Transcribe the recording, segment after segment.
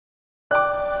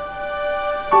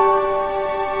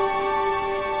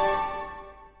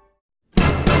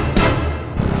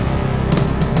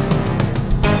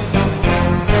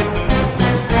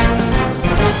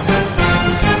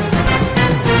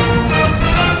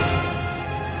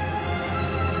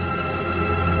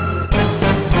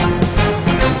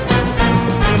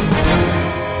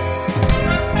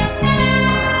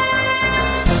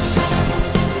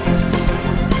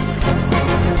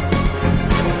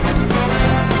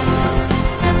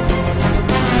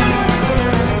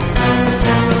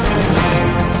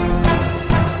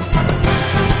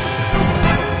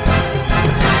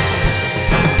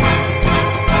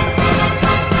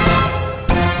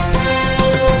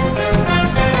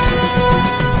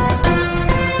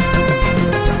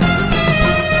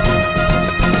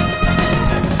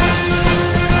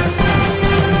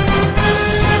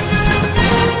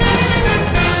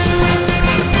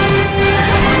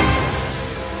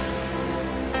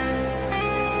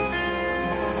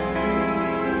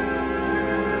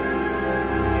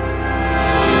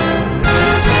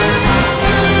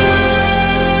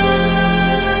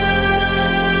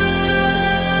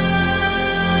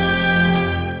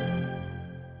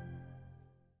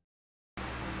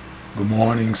Good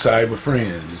morning, cyber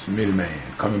friends. It's Mitty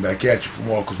Man coming back at you from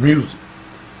Walker's Music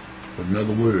with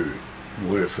another word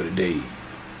for the day.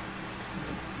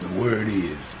 The word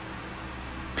is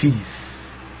peace.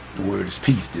 The word is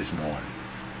peace this morning.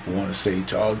 I want to say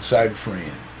to all the cyber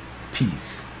friends,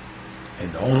 peace.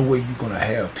 And the only way you're going to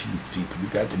have peace, people, you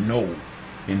got to know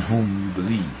in whom you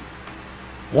believe.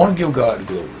 I want to give God the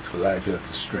glory for life, health,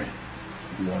 and strength.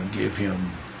 We want to give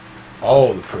Him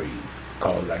all the praise.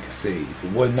 Because, like I say, if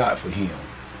it was not for Him,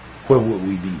 where would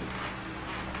we be?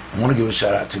 I want to give a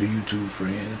shout out to the YouTube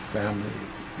friends, family,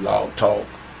 Log Talk,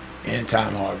 End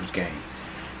Time Harvest Gang.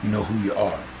 You know who you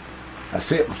are. I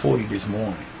said before you this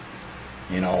morning,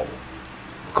 in all,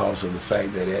 because of the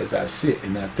fact that as I sit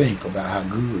and I think about how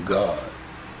good God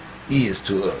is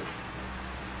to us.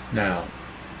 Now,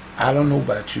 I don't know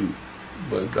about you,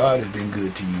 but God has been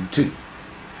good to you too.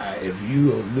 If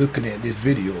you are looking at this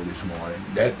video this morning,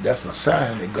 that's a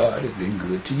sign that God has been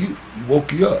good to you. He woke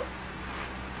you up.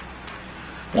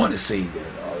 I want to say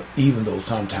that even though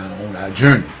sometimes on our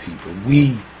journey, people,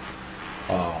 we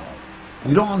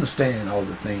don't understand all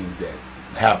the things that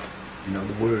happen. You know,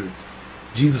 the word,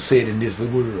 Jesus said in this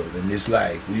world, in this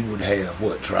life, we would have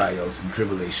what? Trials and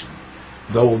tribulation.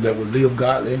 Those that would live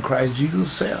godly in Christ Jesus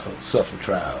shall suffer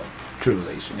trials,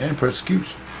 tribulation, and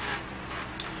persecution.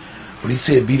 But He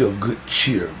said, be of good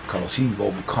cheer, because He's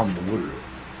overcome the world.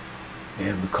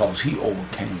 And because He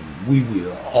overcame, we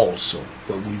will also.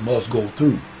 But we must go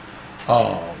through.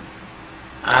 I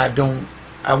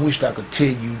wished I could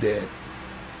tell you that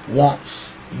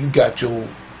once you got your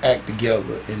act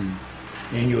together in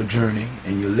your journey,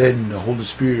 and you're letting the Holy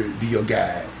Spirit be your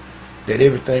guide, that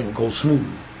everything will go smooth.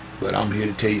 But I'm here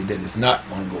to tell you that it's not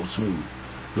going to go smooth.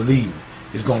 Believe me,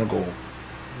 it's going to go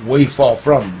way far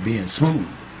from being smooth.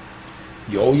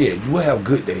 Oh yeah, you will have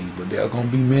good days, but there are going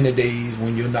to be many days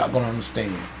when you're not going to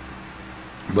understand.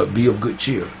 But be of good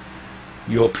cheer.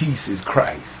 Your peace is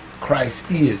Christ. Christ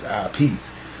is our peace.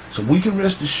 So we can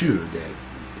rest assured that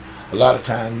a lot of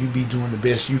times you be doing the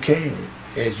best you can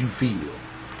as you feel.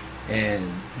 And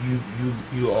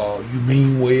you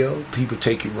mean well. People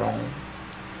take it wrong.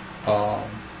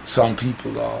 Some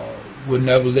people will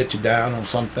never let you down on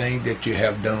something that you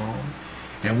have done.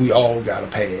 And we all got a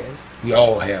past. We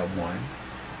all have one.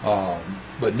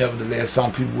 But nevertheless,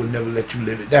 some people will never let you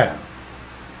live it down.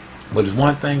 But there's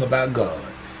one thing about God.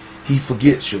 He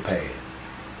forgets your past.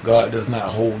 God does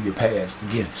not hold your past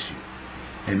against you.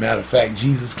 And matter of fact,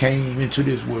 Jesus came into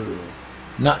this world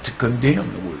not to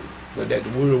condemn the world, but that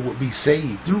the world would be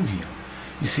saved through Him.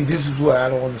 You see, this is what I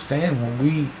don't understand. When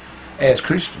we, as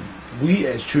Christians, we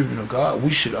as children of God,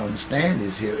 we should understand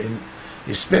this here. And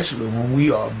especially when we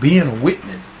are being a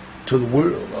witness to the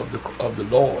world of the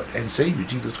Lord and Savior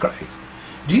Jesus Christ.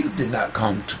 Jesus did not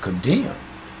come to condemn,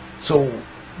 so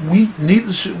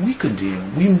neither should we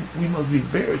condemn. We must be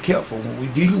very careful when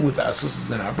we're dealing with our sisters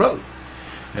and our brothers,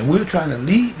 and we're trying to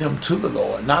lead them to the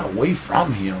Lord, not away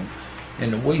from Him.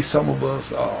 And the way some of us,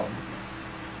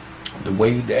 the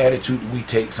attitude that we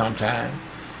take sometimes,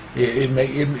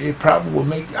 it probably will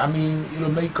make, it'll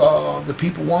make the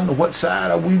people wonder what side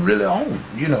are we really on,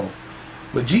 you know.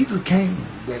 But Jesus came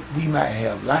that we might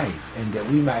have life, and that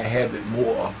we might have it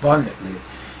more abundantly.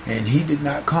 And He did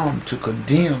not come to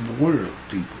condemn the world,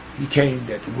 people. He came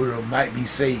that the world might be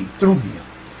saved through Him.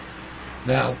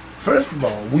 Now, first of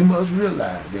all, we must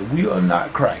realize that we are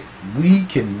not Christ. We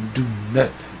can do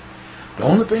nothing. The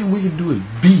only thing we can do is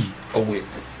be a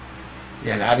witness.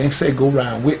 And I didn't say go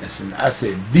around witnessing. I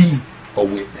said be a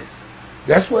witness.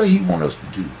 That's what He wants us to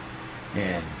do.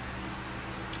 And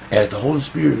as the Holy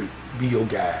Spirit be your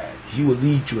guide, He will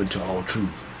lead you into all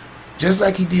truth. Just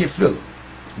like He did Philip.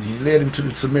 He led him to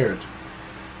the Samaritan.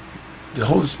 The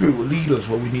Holy Spirit will lead us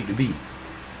where we need to be.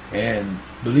 And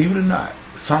believe it or not,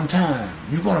 sometimes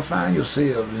you're going to find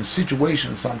yourself in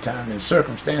situations, sometimes in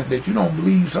circumstances that you don't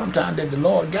believe sometimes that the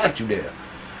Lord got you there.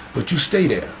 But you stay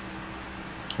there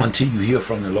until you hear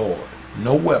from the Lord.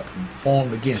 No weapon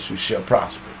formed against you shall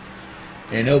prosper.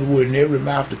 In other words, in every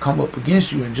mouth to come up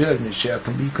against you in judgment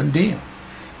can be condemned.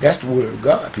 That's the word of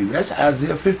God, people. That's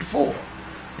Isaiah 54.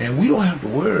 And we don't have to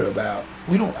worry about,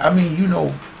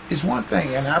 it's one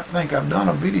thing, and I think I've done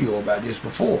a video about this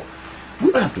before.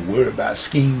 We don't have to worry about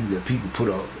schemes that people put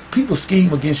up. People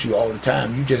scheme against you all the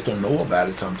time. You just don't know about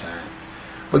it sometimes.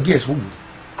 But guess who?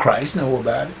 Christ know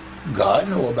about it. God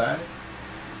know about it.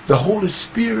 The Holy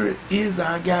Spirit is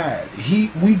our guide.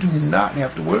 We do not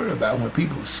have to worry about when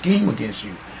people scheme against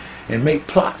you and make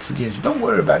plots against you. Don't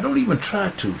worry about it. Don't even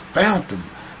try to fathom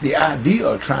the idea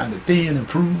of trying to thin and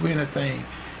prove anything.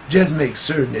 Just make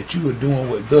certain that you are doing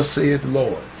what thus saith the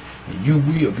Lord, and you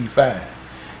will be fine.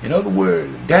 In other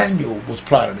words, Daniel was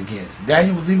plotted against.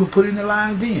 Daniel was even put in the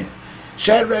lion's den.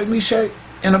 Shadrach, Meshach,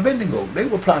 and Abednego, they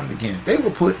were plotted against. They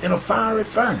were put in a fiery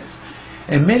furnace.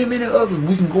 And many, many others.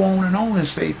 We can go on and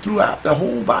say throughout the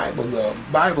whole Bible, the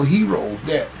Bible heroes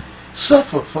that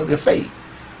suffered for their faith,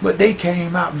 but they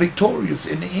came out victorious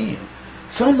in the end.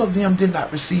 Some of them did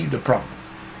not receive the promise.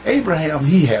 Abraham,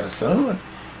 he had a son.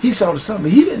 He saw the son,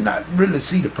 but he did not really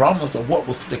see the promise of what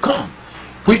was to come,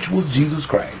 which was Jesus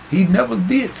Christ. He never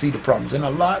did see the promise, and a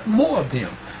lot more of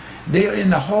them. They are in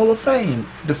the Hall of Fame,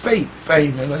 the faith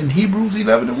fame, in Hebrews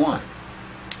 11:1.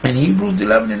 In Hebrews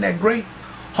 11, in that great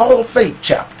Hall of Faith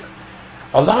chapter,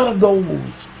 a lot of those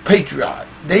patriots,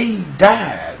 they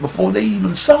died before they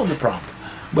even saw the promise.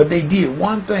 But they did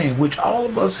one thing which all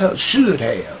of us should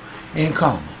have in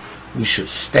common. We should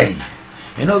stand.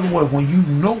 In other words, when you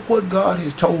know what God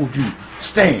has told you,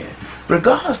 stand.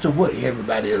 Regardless to what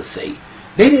everybody else say.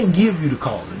 They didn't give you the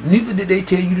calling. Neither did they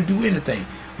tell you to do anything.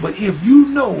 But if you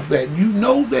know that you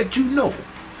know that you know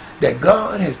that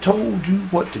God has told you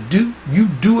what to do, you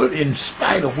do it in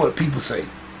spite of what people say.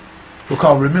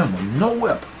 Because remember, no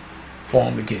weapon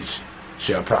formed against you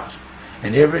shall prosper.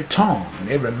 And every tongue and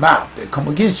every mouth that come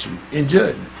against you in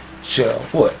judgment shall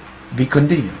what? Be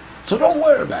condemned. So don't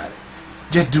worry about it.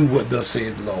 Just do what thus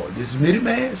says the Lord. This is Mitty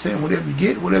Man saying whatever you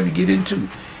get into.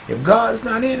 If God is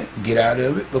not in it, get out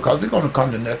of it, because it's going to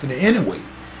come to nothing anyway.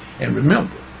 And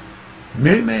remember,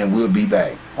 Mitty Man will be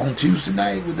back on Tuesday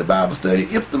night with the Bible study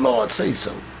if the Lord says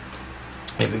so.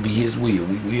 If it be His will,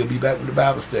 we will be back with the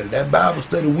Bible study. That Bible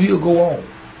study will go on,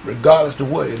 regardless to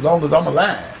what, as long as I'm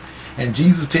alive. And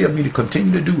Jesus tells me to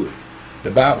continue to do it.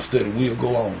 The Bible study will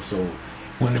go on. So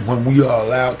when we are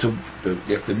allowed to,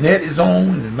 if the net is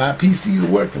on and my PC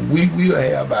is working, we will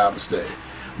have Bible study.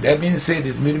 That being said,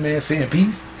 this Mitty Man saying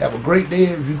peace. Have a great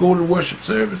day. If you go to worship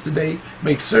service today,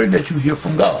 make certain that you hear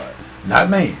from God. Not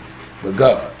man, but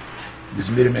God. This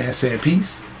Mitty Man saying peace.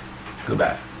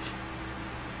 Goodbye.